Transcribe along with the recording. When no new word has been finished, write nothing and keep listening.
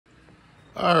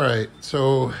All right,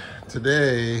 so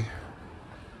today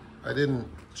I didn't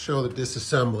show the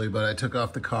disassembly, but I took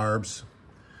off the carbs.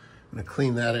 I'm gonna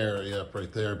clean that area up right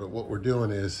there. But what we're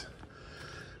doing is,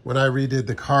 when I redid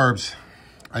the carbs,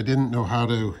 I didn't know how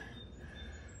to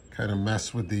kind of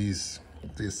mess with the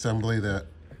assembly that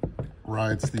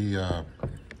rides the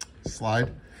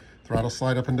throttle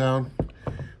slide up and down.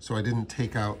 So I didn't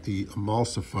take out the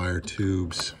emulsifier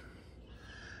tubes.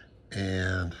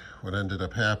 And what ended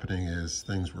up happening is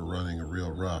things were running real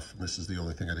rough. And this is the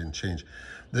only thing I didn't change.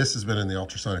 This has been in the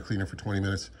ultrasonic cleaner for 20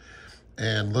 minutes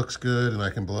and looks good, and I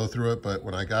can blow through it. But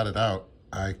when I got it out,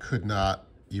 I could not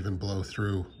even blow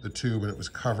through the tube, and it was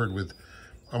covered with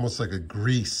almost like a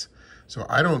grease. So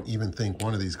I don't even think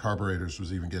one of these carburetors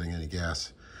was even getting any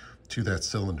gas to that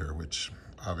cylinder, which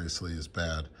obviously is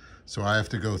bad. So I have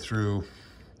to go through,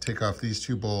 take off these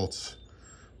two bolts,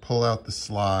 pull out the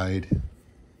slide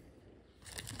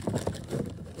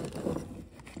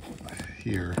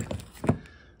here,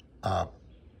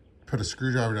 put a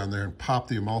screwdriver down there and pop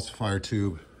the emulsifier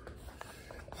tube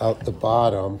out the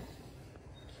bottom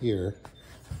here,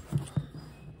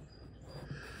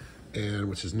 and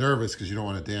which is nervous because you don't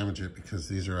want to damage it, because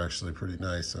these are actually pretty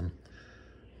nice. I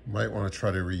might want to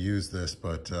try to reuse this,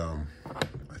 but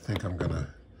I think I'm gonna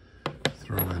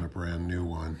throw in a brand new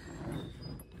one,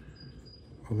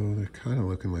 although they're kind of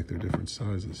looking like they're different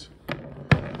sizes.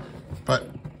 But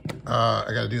I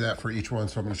got to do that for each one,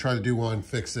 so I'm going to try to do one,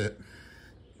 fix it,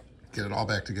 get it all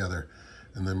back together,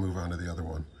 and then move on to the other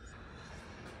one.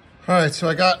 All right, so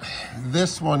I got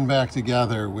this one back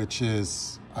together, which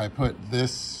is, I put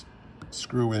this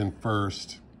screw in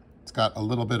first. It's got a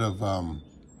little bit of,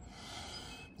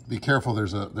 be careful,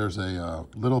 there's a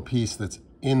little piece that's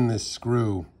in this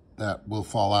screw that will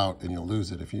fall out and you'll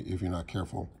lose it if you're not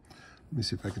careful. Let me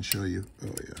see if I can show you.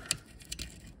 Oh yeah.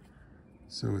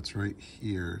 So it's right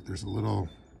here. There's a little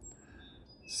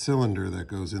cylinder that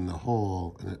goes in the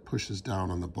hole, and it pushes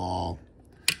down on the ball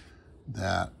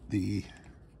that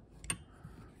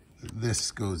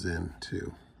this goes in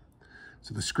too.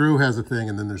 So the screw has a thing,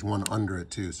 and then there's one under it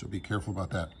too, so be careful about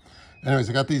that. Anyways,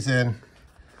 I got these in.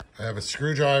 I have a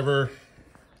screwdriver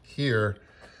here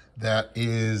that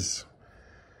is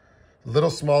a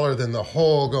little smaller than the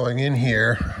hole going in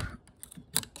here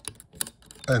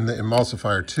and the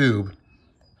emulsifier tube,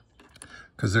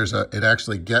 because it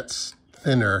actually gets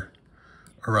thinner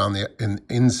around the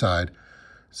inside.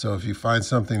 So if you find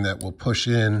something that will push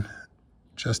in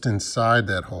just inside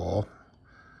that hole,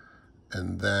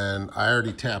 and then I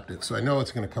already tapped it, so I know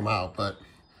it's going to come out, but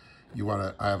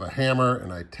I have a hammer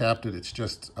and I tapped it. It's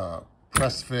just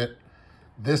press fit.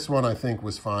 This one I think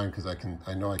was fine because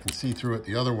I know I can see through it.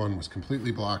 The other one was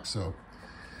completely blocked, so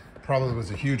probably was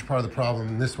a huge part of the problem.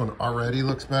 And this one already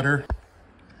looks better.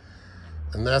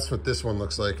 And that's what this one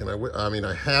looks like. And I mean,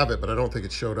 I have it, but I don't think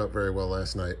it showed up very well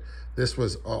last night. This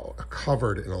was all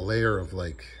covered in a layer of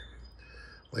like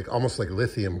almost like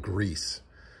lithium grease.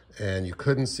 And you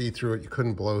couldn't see through it, you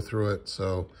couldn't blow through it.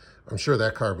 So I'm sure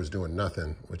that carb was doing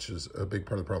nothing, which is a big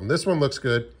part of the problem. This one looks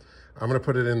good. I'm gonna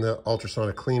put it in the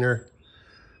ultrasonic cleaner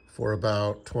for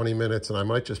about 20 minutes, and I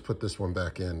might just put this one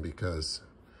back in because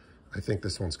I think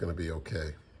this one's gonna be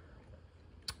okay.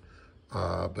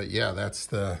 But yeah,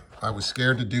 I was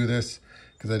scared to do this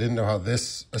because I didn't know how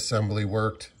this assembly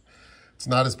worked. It's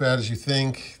not as bad as you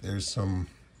think. There's some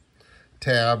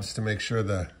tabs to make sure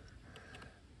the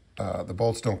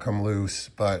bolts don't come loose,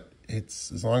 but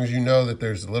it's, as long as you know that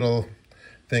there's a little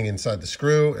thing inside the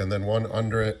screw and then one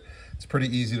under it, it's pretty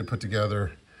easy to put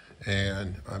together.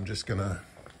 And I'm just gonna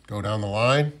go down the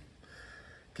line,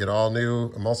 get all new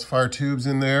emulsifier tubes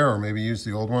in there, or maybe use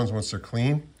the old ones once they're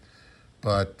clean.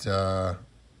 But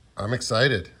I'm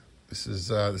excited. This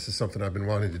is something I've been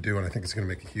wanting to do, and I think it's going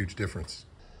to make a huge difference.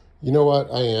 You know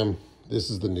what? I am. This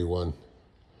is the new one.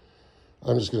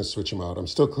 I'm just going to switch them out. I'm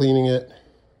still cleaning it,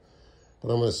 but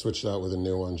I'm going to switch it out with a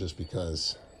new one just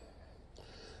because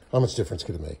how much difference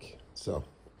could it make? So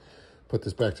put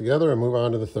this back together and move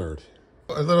on to the third.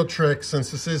 A little trick, since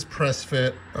this is press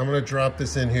fit, I'm going to drop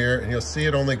this in here, and you'll see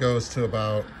it only goes to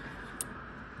about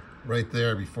right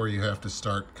there before you have to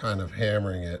start kind of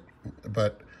hammering it.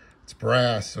 But it's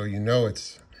brass, so you know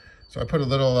it's, so I put a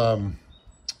little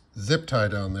zip tie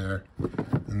down there,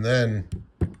 and then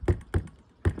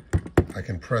I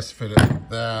can press fit it like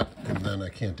that, and then I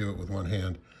can't do it with one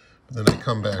hand. But then I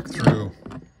come back through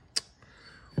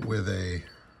with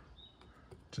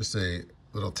just a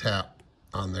little tap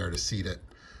on there to seat it.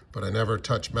 But I never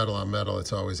touch metal on metal.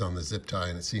 It's always on the zip tie,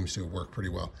 and it seems to work pretty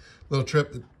well. Little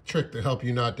trick to help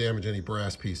you not damage any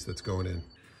brass piece that's going in.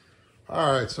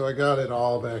 All right, so I got it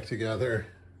all back together.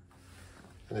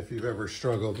 And if you've ever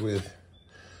struggled with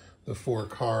the 4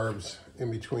 carbs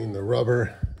in between the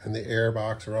rubber and the air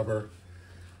box rubber.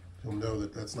 You'll know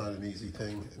that that's not an easy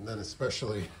thing. And then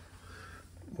especially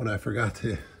when I forgot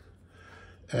to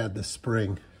add the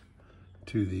spring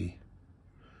to the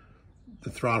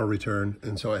throttle return.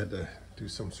 And so I had to do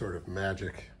some sort of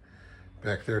magic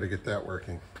back there to get that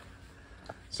working.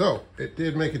 So it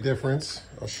did make a difference.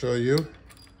 I'll show you.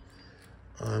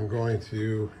 I'm going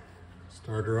to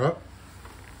start her up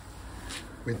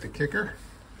with the kicker.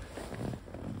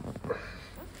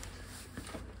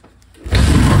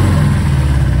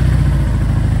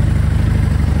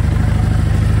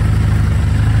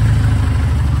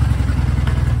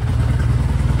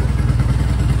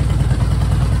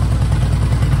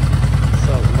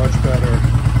 Sounds much better.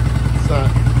 It's not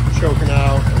choking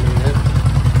out. I mean,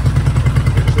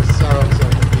 it just sounds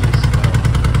like a beast now.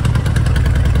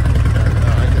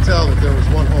 I could tell that there was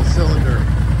one whole cylinder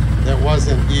that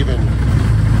wasn't even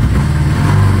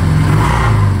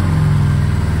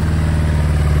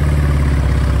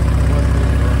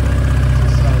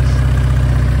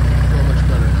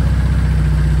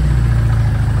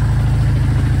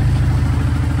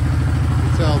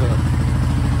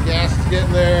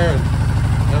getting there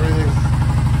and everything's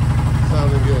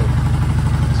sounding good.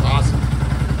 It's awesome.